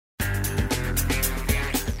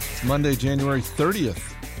Monday, January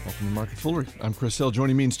 30th. Welcome to Market Foolery. I'm Chris Hill.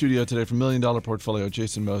 Joining me in studio today from $1 Million Portfolio,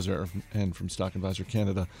 Jason Moser, and from Stock Advisor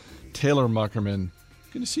Canada, Taylor Muckerman.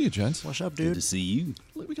 Good to see you, gents. What's up, dude? Good to see you.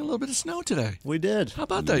 We got a little bit of snow today. We did. How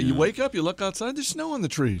about that? You wake up, you look outside, there's snow on the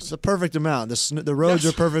trees. It's a perfect amount. The roads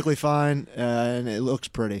are perfectly fine, and it looks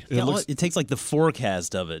pretty. It takes like the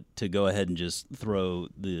forecast of it to go ahead and just throw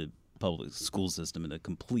the public school system into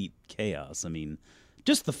complete chaos. I mean,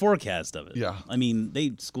 just the forecast of it. Yeah. I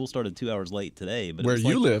mean, school started 2 hours late today, but Where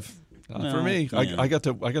you live. Well, for me, yeah. I got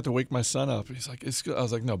to wake my son up. He's like, I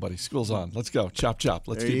was like, no, buddy, school's on. Let's go. Chop, chop.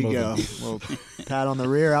 Let's keep moving. There you go. Well, pat on the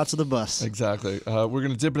rear, out to the bus. Exactly. We're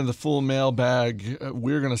going to dip into the full mailbag.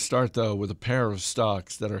 We're going to start, though, with a pair of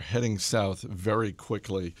stocks that are heading south very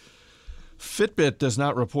quickly. Fitbit does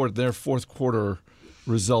not report their fourth quarter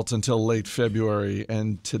results until late February,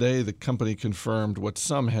 and today the company confirmed what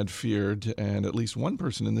some had feared, and at least one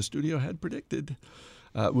person in the studio had predicted,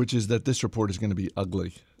 which is that this report is going to be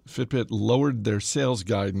ugly. Fitbit lowered their sales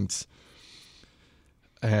guidance,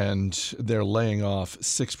 and they're laying off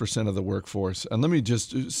 6% of the workforce. And let me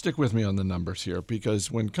just stick with me on the numbers here, because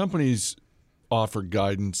when companies offer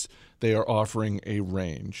guidance, they are offering a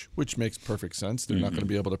range, which makes perfect sense. They're not going to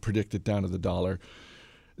be able to predict it down to the dollar.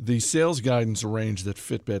 The sales guidance range that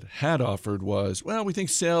Fitbit had offered was, well, we think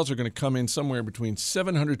sales are going to come in somewhere between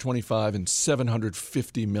 $725 and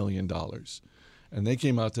 $750 million. And they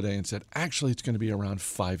came out today and said, actually, it's going to be around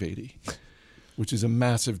 $580, which is a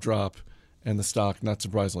massive drop. And the stock, not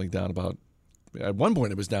surprisingly, down about, at one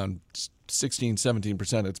point it was down 16,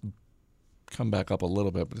 17%. It's come back up a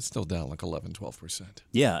little bit, but it's still down like 11, 12%.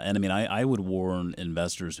 Yeah, and I mean, I would warn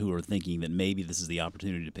investors who are thinking that maybe this is the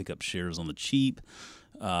opportunity to pick up shares on the cheap,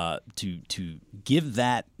 to give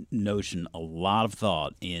that notion a lot of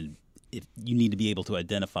thought, and if you need to be able to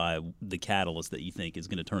identify the catalyst that you think is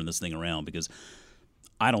going to turn this thing around, because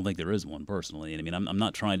I don't think there is one personally. And I mean, I'm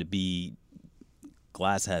not trying to be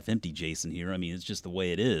glass half empty, Jason, here. I mean, it's just the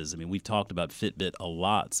way it is. I mean, we've talked about Fitbit a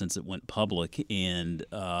lot since it went public, and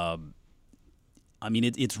I mean,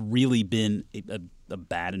 it's really been a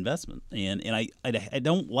bad investment, and I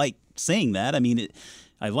don't like saying that. I mean,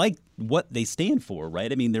 I like what they stand for,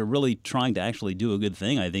 right? I mean, they're really trying to actually do a good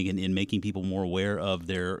thing, I think, in making people more aware of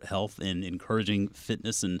their health and encouraging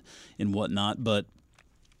fitness and whatnot. But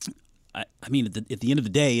I mean, at the end of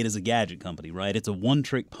the day, it is a gadget company, right? It's a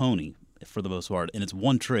one-trick pony for the most part, and its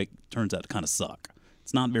one trick turns out to kind of suck.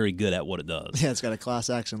 It's not very good at what it does. Yeah, it's got a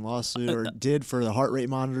class action lawsuit, or it did, for the heart rate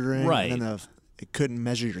monitoring. Right. And then it couldn't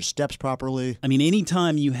measure your steps properly. I mean,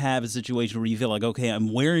 anytime you have a situation where you feel like, okay,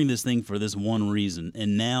 I'm wearing this thing for this one reason,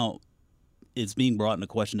 and now it's being brought into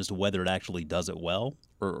question as to whether it actually does it well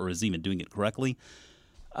or is even doing it correctly.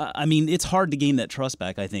 I mean, it's hard to gain that trust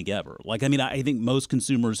back, I think, ever. Like, I mean, I think most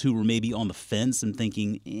consumers who were maybe on the fence and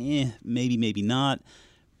thinking, maybe, maybe not,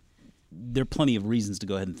 there are plenty of reasons to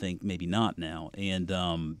go ahead and think maybe not now. And,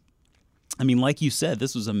 I mean, like you said,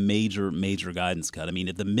 this was a major, major guidance cut. I mean,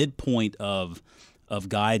 at the midpoint of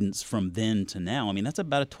guidance from then to now, I mean, that's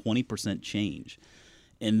about a 20% change.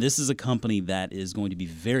 And this is a company that is going to be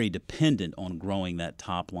very dependent on growing that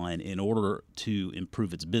top line in order to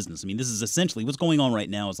improve its business. I mean, this is essentially what's going on right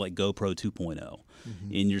now is like GoPro 2.0.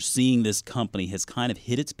 And you're seeing this company has kind of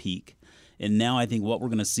hit its peak. And now I think what we're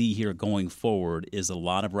going to see here going forward is a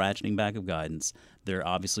lot of ratcheting back of guidance. They're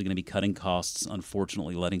obviously going to be cutting costs,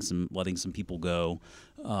 unfortunately, letting some people go.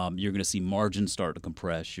 You're going to see margins start to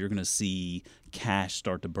compress. You're going to see cash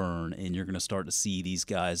start to burn, and you're going to start to see these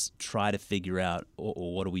guys try to figure out,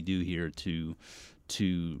 what do we do here to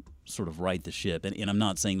sort of right the ship. And I'm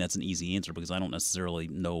not saying that's an easy answer because I don't necessarily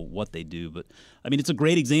know what they do. But, I mean, it's a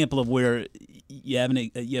great example of where you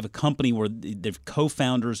have a company where they have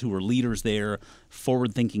co-founders who are leaders there,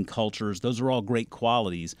 forward-thinking cultures. Those are all great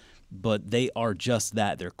qualities, but they are just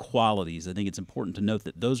that. They're qualities. I think it's important to note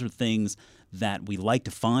that those are things that we like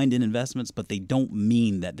to find in investments, but they don't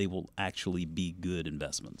mean that they will actually be good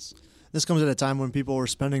investments. This comes at a time when people are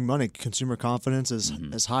spending money. Consumer confidence is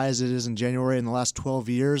as high as it is in January in the last 12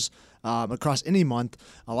 years. Across any month,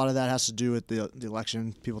 a lot of that has to do with the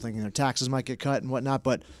election, people thinking their taxes might get cut and whatnot,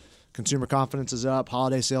 but consumer confidence is up,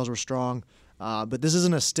 holiday sales were strong. But this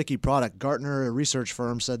isn't a sticky product. Gartner, a research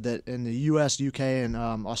firm, said that in the U.S., U.K., and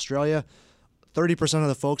Australia, 30% of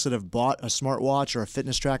the folks that have bought a smartwatch or a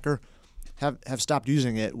fitness tracker have stopped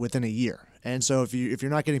using it within a year. And so if you're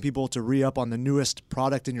not getting people to re-up on the newest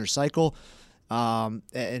product in your cycle,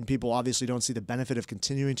 and people obviously don't see the benefit of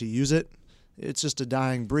continuing to use it, it's just a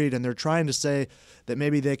dying breed. And they're trying to say that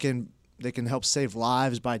maybe they can help save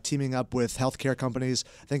lives by teaming up with healthcare companies.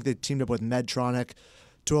 I think they teamed up with Medtronic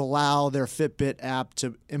to allow their Fitbit app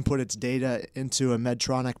to input its data into a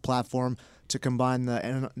Medtronic platform to combine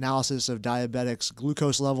the analysis of diabetics'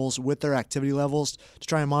 glucose levels with their activity levels to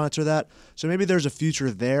try and monitor that. So maybe there's a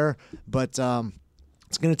future there, but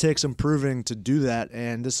it's going to take some proving to do that,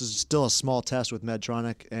 and this is still a small test with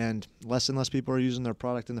Medtronic, and less people are using their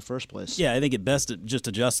product in the first place. Yeah, I think at best it just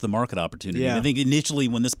adjusts the market opportunity. Yeah. I think initially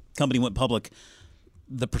when this company went public,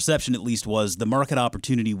 the perception at least was the market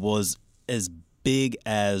opportunity was as big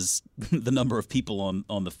as the number of people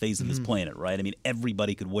on the face of this planet, right? I mean,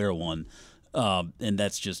 everybody could wear one, and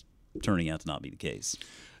that's just turning out to not be the case.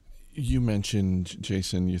 You mentioned,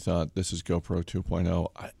 Jason, you thought this is GoPro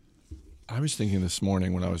 2.0. I was thinking this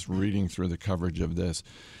morning when I was reading through the coverage of this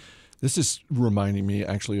is reminding me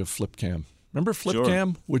actually of FlipCam. Remember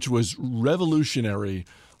FlipCam, which was revolutionary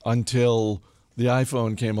until the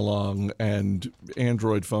iPhone came along and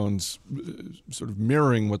Android phones sort of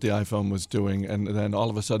mirroring what the iPhone was doing, and then all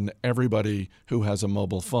of a sudden everybody who has a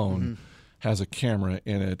mobile phone has a camera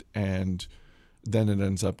in it, and then it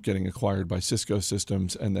ends up getting acquired by Cisco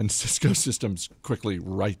Systems, and then Cisco Systems quickly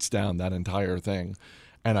writes down that entire thing.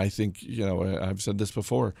 And I think, I've said this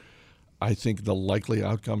before, I think the likely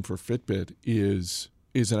outcome for Fitbit is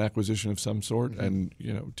an acquisition of some sort. And,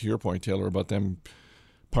 to your point, Taylor, about them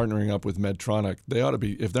partnering up with Medtronic, they ought to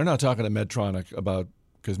be, if they're not talking to Medtronic about,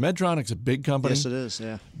 because Medtronic's a big company. Yes, it is,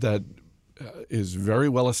 yeah. That is very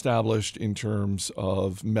well established in terms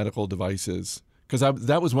of medical devices. Because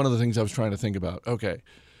that was one of the things I was trying to think about. Okay.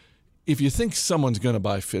 If you think someone's going to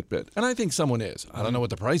buy Fitbit, and I think someone is, I don't know what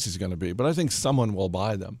the price is going to be, but I think someone will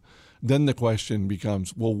buy them. Then the question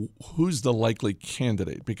becomes, well, who's the likely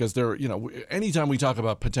candidate? Because anytime we talk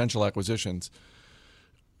about potential acquisitions,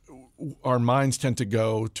 our minds tend to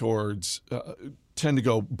go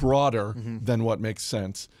broader than what makes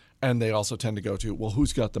sense, and they also tend to go to, well,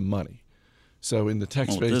 who's got the money? So in the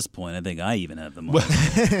tech space, at this point, I think I even have the money.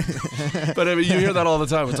 But I mean, you hear that all the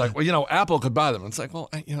time. It's like, well, Apple could buy them. It's like,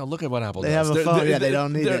 well, look at what Apple does. They have a phone. They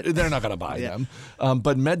don't need it. They're not going to buy them.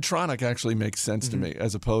 But Medtronic actually makes sense to me,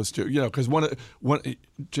 as opposed to, because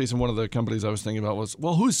Jason, one of the companies I was thinking about was,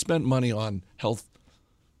 well, who's spent money on health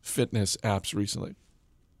fitness apps recently?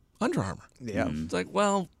 Under Armour. Yeah. It's like,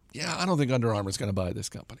 well, yeah, I don't think Under Armour is going to buy this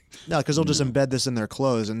company. No, because they'll just embed this in their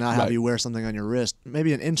clothes and not have Right. you wear something on your wrist.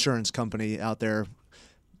 Maybe an insurance company out there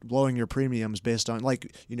blowing your premiums based on,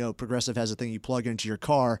 Progressive has a thing you plug into your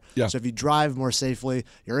car. Yeah. So if you drive more safely,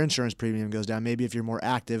 your insurance premium goes down. Maybe if you're more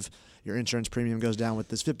active, your insurance premium goes down with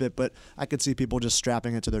this Fitbit. But I could see people just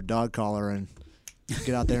strapping it to their dog collar and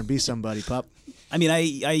get out there and be somebody, pup. I mean,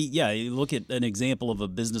 you look at an example of a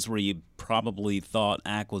business where you probably thought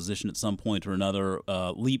acquisition at some point or another,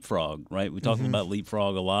 Leapfrog, right? We talked about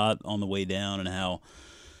Leapfrog a lot on the way down and how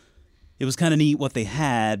it was kind of neat what they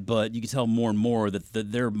had, but you could tell more and more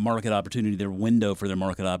that their market opportunity, their window for their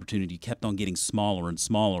market opportunity kept on getting smaller and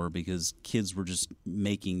smaller because kids were just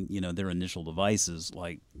making, their initial devices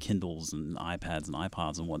like Kindles and iPads and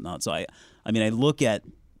iPods and whatnot. So I look at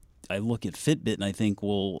Fitbit and I think,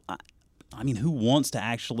 well, who wants to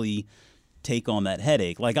actually take on that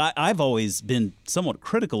headache? Like I've always been somewhat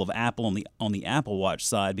critical of Apple on the Apple Watch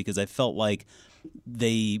side because I felt like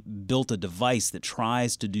they built a device that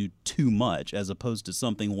tries to do too much as opposed to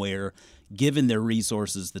something where, given their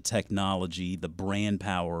resources, the technology, the brand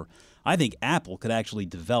power, I think Apple could actually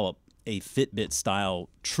develop a Fitbit-style,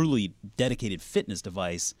 truly dedicated fitness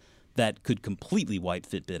device that could completely wipe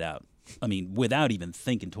Fitbit out. I mean, without even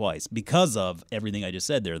thinking twice, because of everything I just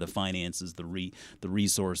said there, the finances, the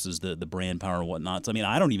resources, the brand power and whatnot. So,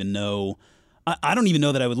 I don't even know. I don't even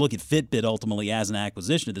know that I would look at Fitbit ultimately as an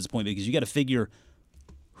acquisition at this point because you got to figure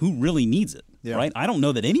who really needs it, right? I don't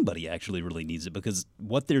know that anybody actually really needs it because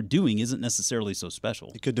what they're doing isn't necessarily so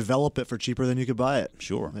special. You could develop it for cheaper than you could buy it.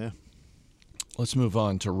 Sure. Yeah. Let's move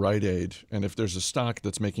on to Rite Aid. And if there's a stock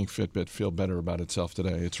that's making Fitbit feel better about itself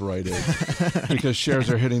today, it's Rite Aid. Because shares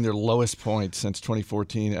are hitting their lowest point since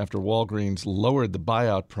 2014 after Walgreens lowered the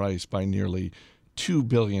buyout price by nearly $2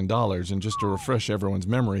 billion. And just to refresh everyone's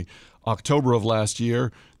memory, October of last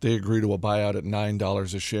year, they agreed to a buyout at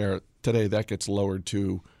 $9 a share. Today, that gets lowered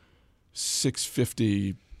to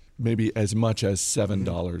 $6.50, maybe as much as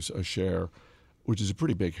 $7 a share, which is a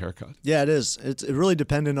pretty big haircut. Yeah, it is. It really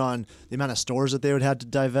depended on the amount of stores that they would have to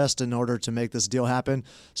divest in order to make this deal happen.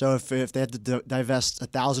 So if they had to divest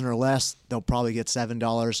 1,000 or less, they'll probably get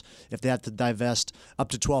 $7. If they had to divest up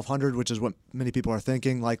to 1,200, which is what many people are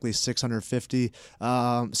thinking, likely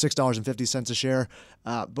 $6.50 a share.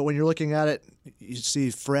 But when you're looking at it, you see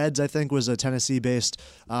Fred's, I think, was a Tennessee-based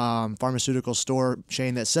pharmaceutical store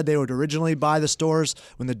chain that said they would originally buy the stores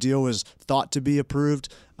when the deal was thought to be approved.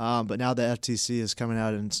 But now the FTC is coming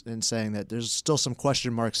out and saying that there's still some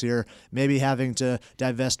question marks here, maybe having to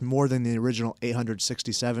divest more than the original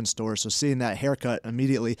 867 stores. So seeing that haircut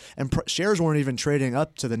immediately, and shares weren't even trading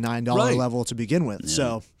up to the $9 level to begin with. Yeah.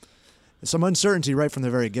 So some uncertainty right from the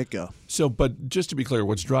very get-go. So, but just to be clear,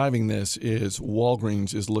 what's driving this is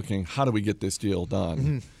Walgreens is looking, how do we get this deal done?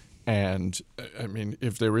 Mm-hmm. And, I mean,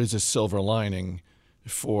 if there is a silver lining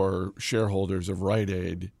for shareholders of Rite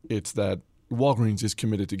Aid, it's that Walgreens is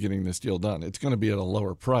committed to getting this deal done. It's going to be at a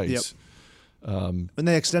lower price. Yep. When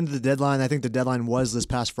they extended the deadline, I think the deadline was this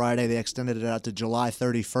past Friday. They extended it out to July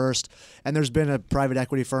 31st. And there's been a private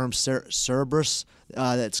equity firm, Cerberus,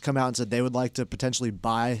 that's come out and said they would like to potentially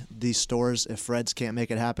buy these stores if Fred's can't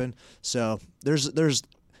make it happen. So there's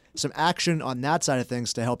some action on that side of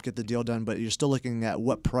things to help get the deal done, but you're still looking at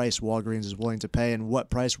what price Walgreens is willing to pay and what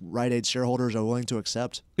price Rite Aid shareholders are willing to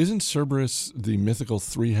accept. Isn't Cerberus the mythical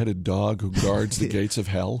three-headed dog who guards the gates of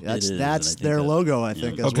hell? That's their logo, I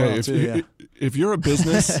think, as well, too. If you're a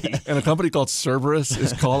business and a company called Cerberus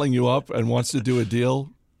is calling you up and wants to do a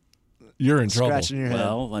deal, you're in trouble. Scratching your head.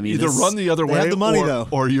 Well, I mean, either run the other way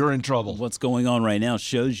or you're in trouble. What's going on right now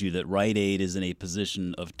shows you that Rite Aid is in a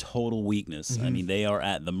position of total weakness. Mm-hmm. I mean, they are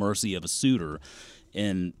at the mercy of a suitor,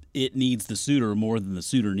 and it needs the suitor more than the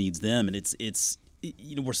suitor needs them. And it's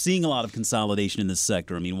we're seeing a lot of consolidation in this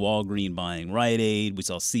sector. I mean, Walgreens buying Rite Aid. We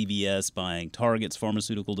saw CVS buying Target's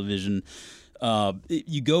pharmaceutical division.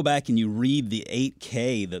 You go back and you read the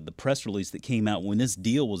 8K, the press release that came out when this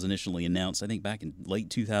deal was initially announced, I think back in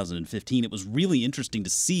late 2015. It was really interesting to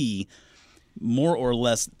see more or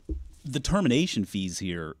less the termination fees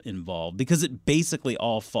here involved, because it basically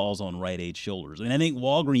all falls on Rite Aid's shoulders. I mean, I think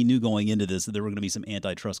Walgreens knew going into this that there were going to be some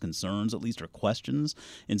antitrust concerns, at least, or questions.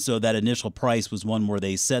 And so that initial price was one where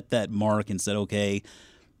they set that mark and said, okay,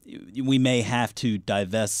 we may have to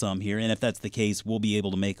divest some here, and if that's the case, we'll be able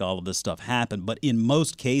to make all of this stuff happen. But in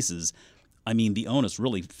most cases, I mean, the onus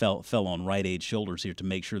really fell on Rite Aid's shoulders here to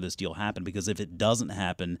make sure this deal happened, because if it doesn't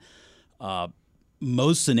happen,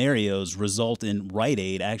 most scenarios result in Rite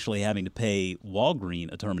Aid actually having to pay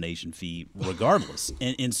Walgreens a termination fee regardless.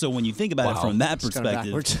 And so when you think about it from that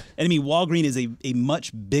perspective, and I mean, Walgreens is a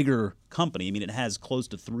much bigger company. I mean, it has close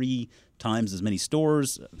to 3 times as many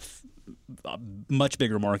stores, much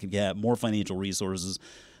bigger market cap, more financial resources.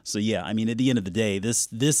 So, yeah, I mean, at the end of the day,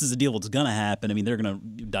 this is a deal that's going to happen. I mean, they're going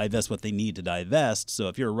to divest what they need to divest. So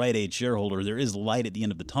if you're a Rite Aid shareholder, there is light at the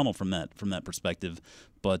end of the tunnel from that perspective.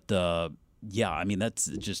 But, yeah, I mean, it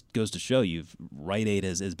just goes to show you Rite Aid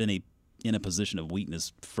has been in a position of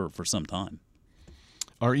weakness for some time.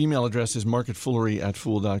 Our email address is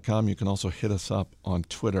marketfoolery@fool.com. You can also hit us up on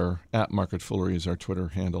Twitter. @marketfoolery is our Twitter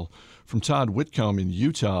handle. From Todd Whitcomb in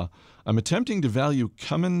Utah, I'm attempting to value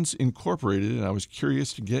Cummins Incorporated, and I was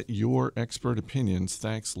curious to get your expert opinions.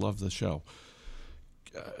 Thanks. Love the show.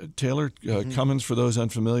 Taylor, Cummins, for those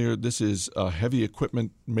unfamiliar, this is a heavy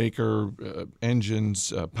equipment maker,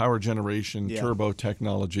 engines, power generation, turbo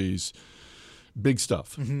technologies, big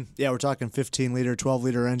stuff. Mm-hmm. Yeah, we're talking 15-liter,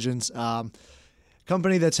 12-liter engines.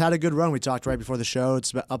 Company that's had a good run. We talked right before the show.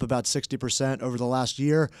 It's up about 60% over the last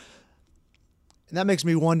year. And that makes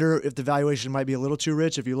me wonder if the valuation might be a little too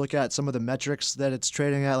rich. If you look at some of the metrics that it's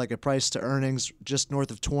trading at, like a price to earnings just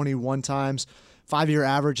north of 21 times. 5-year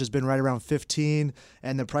average has been right around 15,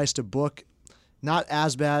 and the price to book, not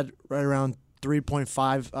as bad, right around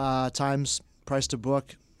 3.5 times price to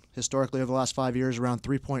book. Historically, over the last 5 years, around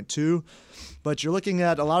 3.2. But you're looking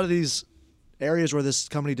at a lot of these areas where this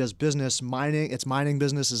company does business. Its mining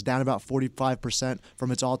business is down about 45%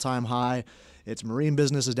 from its all-time high. Its marine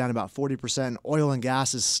business is down about 40%. Oil and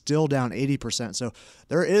gas is still down 80%. So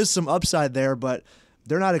there is some upside there, but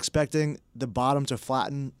they're not expecting the bottom to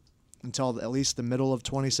flatten until at least the middle of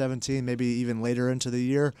 2017, maybe even later into the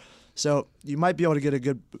year. So you might be able to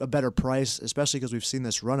get a better price, especially because we've seen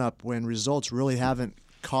this run up when results really haven't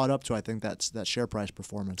caught up to, I think, that share price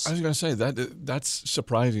performance. I was going to say that's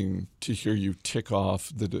surprising to hear you tick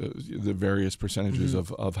off the various percentages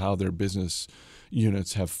of how their business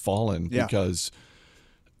units have fallen, because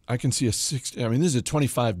I can see this is a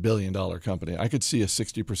 $25 billion company. I could see a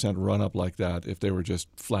 60% run up like that if they were just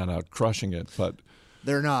flat out crushing it, but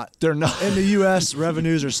they're not. They're not. In the U.S.,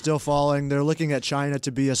 revenues are still falling. They're looking at China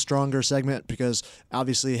to be a stronger segment because,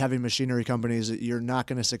 obviously, heavy machinery companies, you're not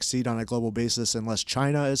going to succeed on a global basis unless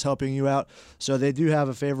China is helping you out. So they do have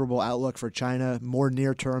a favorable outlook for China, more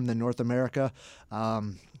near term than North America.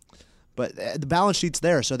 But the balance sheet's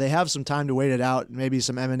there, so they have some time to wait it out. Maybe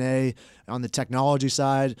some M&A on the technology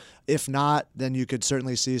side. If not, then you could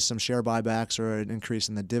certainly see some share buybacks or an increase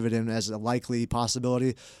in the dividend as a likely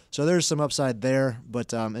possibility. So there's some upside there.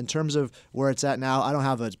 But in terms of where it's at now, I don't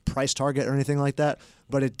have a price target or anything like that,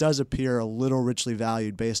 but it does appear a little richly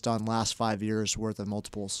valued based on last 5 years worth of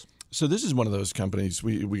multiples. So this is one of those companies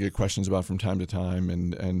we get questions about from time to time,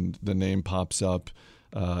 and the name pops up.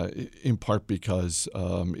 In part because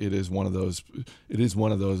it is one of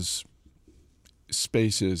those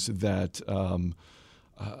spaces that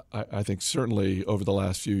I think certainly over the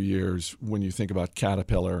last few years, when you think about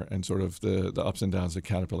Caterpillar and sort of the ups and downs that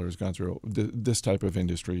Caterpillar has gone through, this type of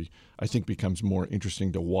industry I think becomes more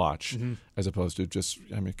interesting to watch as opposed to just,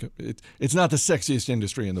 it's not the sexiest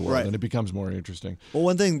industry in the world, and it becomes more interesting. Well,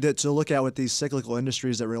 one thing to look at with these cyclical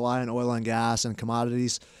industries that rely on oil and gas and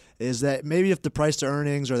commodities is that maybe if the price to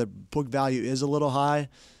earnings or the book value is a little high,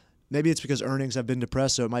 maybe it's because earnings have been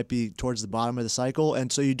depressed, so it might be towards the bottom of the cycle.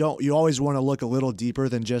 And so you always want to look a little deeper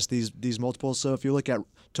than just these multiples. So if you look at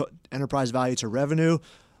enterprise value to revenue,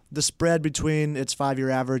 the spread between its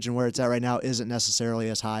 5-year average and where it's at right now isn't necessarily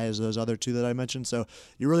as high as those other two that I mentioned. So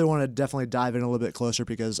you really want to definitely dive in a little bit closer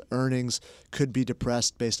because earnings could be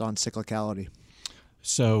depressed based on cyclicality.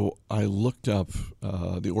 So I looked up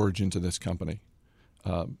the origins of this company.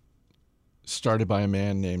 Started by a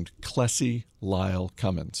man named Clessie Lyle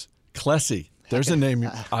Cummins. Clessie, there's a name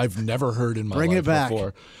I've never heard in my life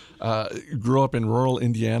before. Grew up in rural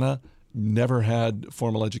Indiana, never had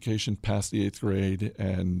formal education past the 8th grade,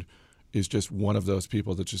 and is just one of those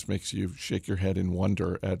people that just makes you shake your head in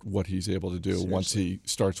wonder at what he's able to do. Seriously. Once he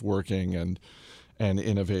starts working and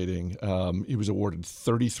innovating. He was awarded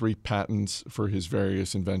 33 patents for his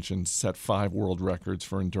various inventions, set 5 world records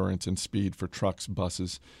for endurance and speed for trucks,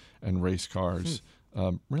 buses, and race cars.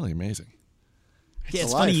 Really amazing. Yeah,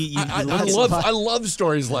 it's funny. I love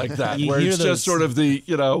stories like that, where it's just sort of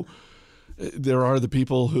there are the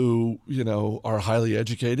people who, are highly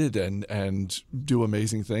educated and do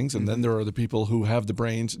amazing things, and then there are the people who have the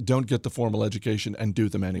brains, don't get the formal education, and do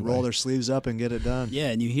them anyway. Roll their sleeves up and get it done.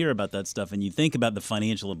 Yeah, and you hear about that stuff, and you think about the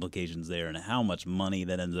financial implications there and how much money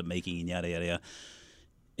that ends up making, and yada, yada, yada.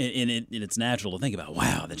 And it's natural to think about,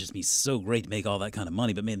 wow, that just be so great to make all that kind of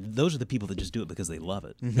money. But, man, those are the people that just do it because they love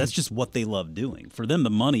it. That's just what they love doing. For them, the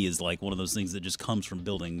money is like one of those things that just comes from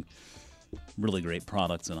building really great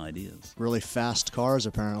products and ideas. Really fast cars,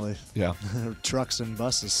 apparently. Yeah. Trucks and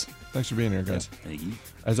buses. Thanks for being here, guys. Yeah, thank you.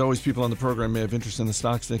 As always, people on the program may have interest in the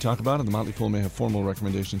stocks they talk about, and the Motley Fool may have formal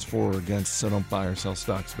recommendations for or against, so don't buy or sell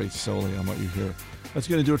stocks based solely on what you hear. That's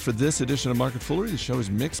going to do it for this edition of Market Foolery. The show is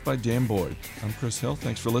mixed by Dan Boyd. I'm Chris Hill.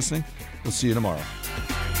 Thanks for listening. We'll see you tomorrow.